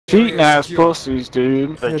Cheating ass pussies,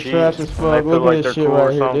 dude. You're trash as fuck. Look at this shit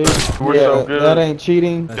right here, dude. We're so good. That ain't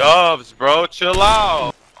cheating. Dubs, bro, chill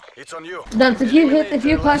out. It's on you. Dubs, if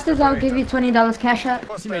you clutch this, I'll give you $20 cash out.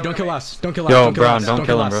 Teammate, don't kill us. Don't kill us. Yo, Brown, don't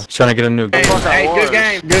kill him, bro. He's trying to get a nuke. Hey, good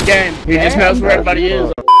game. Good game. He just knows where everybody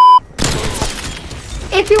is.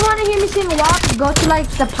 If you want to hear me sing walk, go to like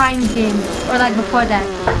the Pine game or like before that.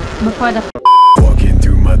 Before the. Walking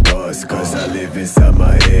through my thoughts, cause I live inside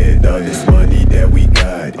my head. All this money that we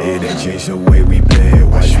got, it ain't changed the way we play.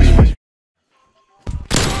 Watch me.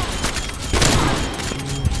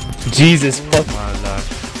 Jesus fuck.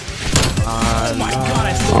 Oh my god,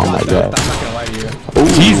 I still got that. I'm not gonna lie to you.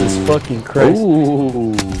 Ooh. Jesus fucking Christ.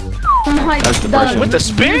 Oh Ooh. my god. With the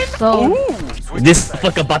spin? So, This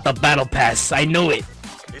fuck about the battle pass, I know it.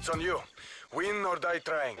 It's on you. Win or die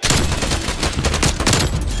trying.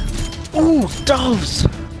 Ooh, doves.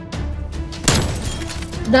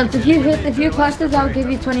 Dubs, if you clutch this, I'll give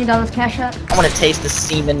you $20 cash out. I want to taste the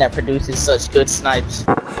semen that produces such good snipes.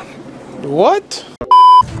 What?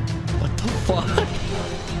 What the fuck?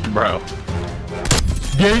 Bro.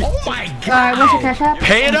 Oh my god! Alright, what's your cash out?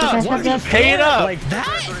 Pay it up! Pay it up! Like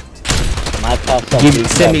that? My pop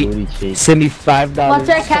Send me $5. What's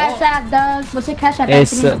your cash out, Dubs? What's your cash out,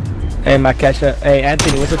 Anthony? Hey, my cash out. Hey,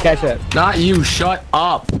 Anthony, what's your cash out? Not you, shut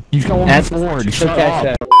up. You going forward, shut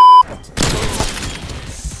up.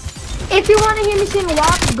 If you want to hear me sing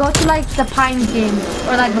walk, go to like the Pine game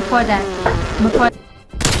or like before that. Before.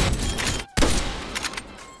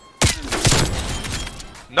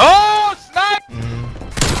 No! Snipe!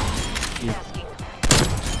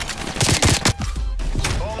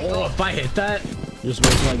 Oh, if I hit that. Just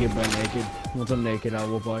wait till I get butt naked. Once I'm naked, I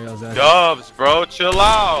whoop all y'all's ass. Dubs, bro, chill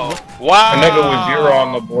out. Wow. A nigga with 0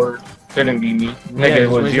 on the board. Couldn't be me. Nigga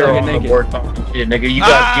with 0 on the board talking shit. Nigga, you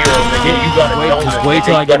got 0. Nigga, you got a donut. Just wait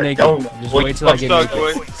till I get naked. Just wait till I get Stuck,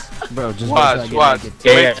 naked. boy. Bro, just Watch, wait till I watch. get naked.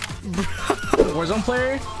 Yeah. Warzone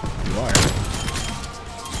player? You are.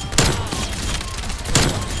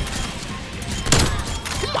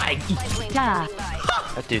 Yeah.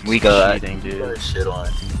 That dude's we got cheating, dude. Shit on.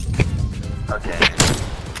 Okay.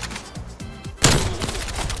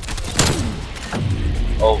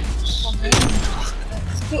 Oh.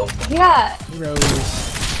 Yeah, Rose.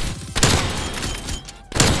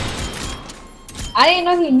 I didn't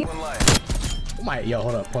know he knew. Oh my, yo,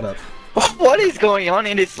 hold up. What is going on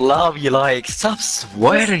in this lobby? Like, stop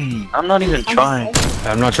sweating. I'm not even trying.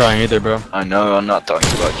 I'm not trying either, bro. I know, I'm not talking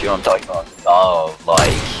about you. I'm talking about dog.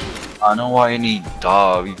 Like, I know why you need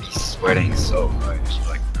dog. You be sweating so much.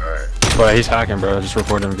 Like, alright. Bro, he's hacking, bro. Just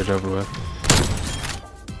report him and get it over with.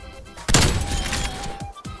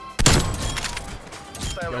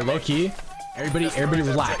 Yo, low key. Everybody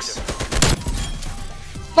relax.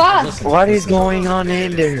 Fuck. Listen, What is going on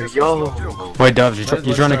in there, yo? Wait, Doves, you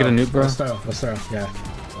trying to get a nuke, bro? Let's throw. Yeah,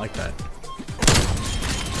 I like that.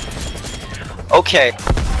 Okay.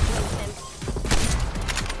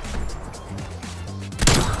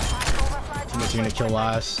 Teammate's gonna kill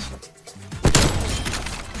us.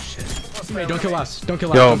 Shit. Teammate, don't kill us. Don't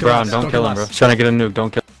kill us. Yo, Brown, don't kill him, bro. He's trying to get a nuke. Don't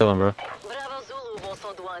kill him, bro.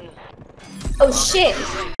 Oh shit.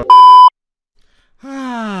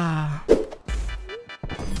 Ah.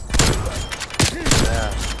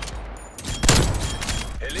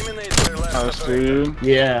 Nice, dude.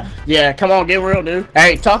 Yeah, come on, get real, dude.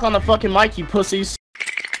 Hey, talk on the fucking mic, you pussies.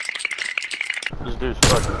 This dude's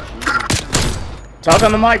fucking cheating. Talk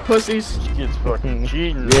on the mic, pussies. This kid's fucking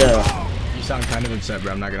cheating. Yeah. You sound kind of upset,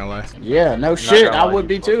 bro. I'm not gonna lie. Yeah, no shit. I would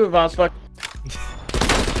be too if I was fucking.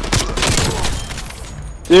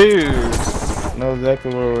 Dude. Know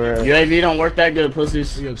exactly where we're at. UAV don't work that good,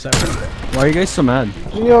 pussies. You upset, bro? Why are you guys so mad?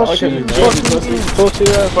 Yo, shit, Pussy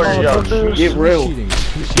ass. Get real. Cheating.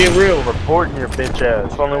 Get real. Reporting your bitch ass.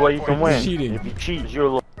 It's the only way you can win. Cheating. If you cheat, you're a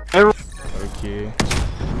little. Okay.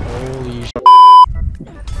 Holy sh**.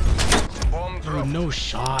 Dude, no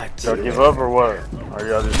shot. Y'all give up or what? Or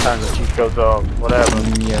y'all just trying to cheat codes off? What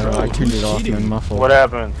happened? Yeah, Bro, I turned it off, cheating. man. My fault. What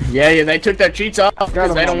happened? Yeah, they took their cheats off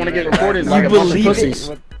because they don't want to get reported like a bunch of pussies.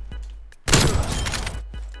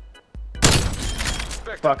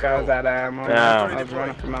 Fuck, I was out of ammo. I was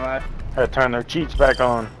running for my life. Had to turn their cheats back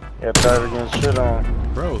on. Yeah, try against shit on.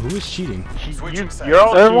 Bro, who is cheating? You're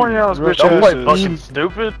all everyone else, bitch. Don't play fucking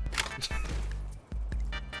stupid.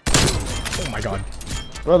 Oh my god.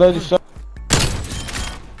 Bro, they just.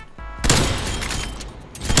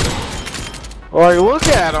 Like, look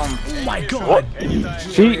at them. Oh my god.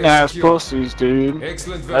 Cheating ass pussies, dude. That's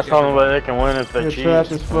the only way they can win if they cheat.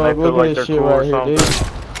 Trash as fuck. They feel Look like at they're this shit cool right or here, something.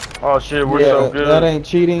 dude. Oh shit, we're so good. That ain't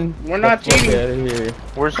cheating. We're not cheating. Get out of here.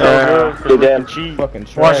 We're so good. 'Cause we can cheat. Fucking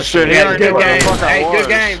trash. Watch the shit. He Yeah, already good knew what the game. fuck I Hey, was. good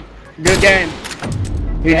game. Good game.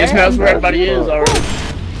 He just knows where everybody is already.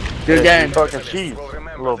 Good Yeah, game. you fucking cheat,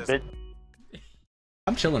 little bitch.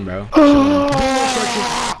 I'm chilling, bro.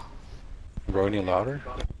 Bro, any louder?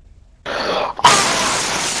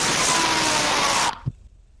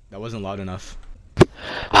 That wasn't loud enough.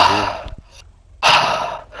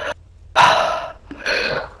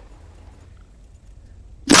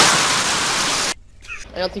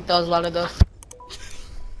 I don't think that was loud enough.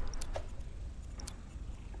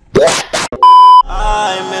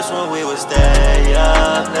 I miss when we was there.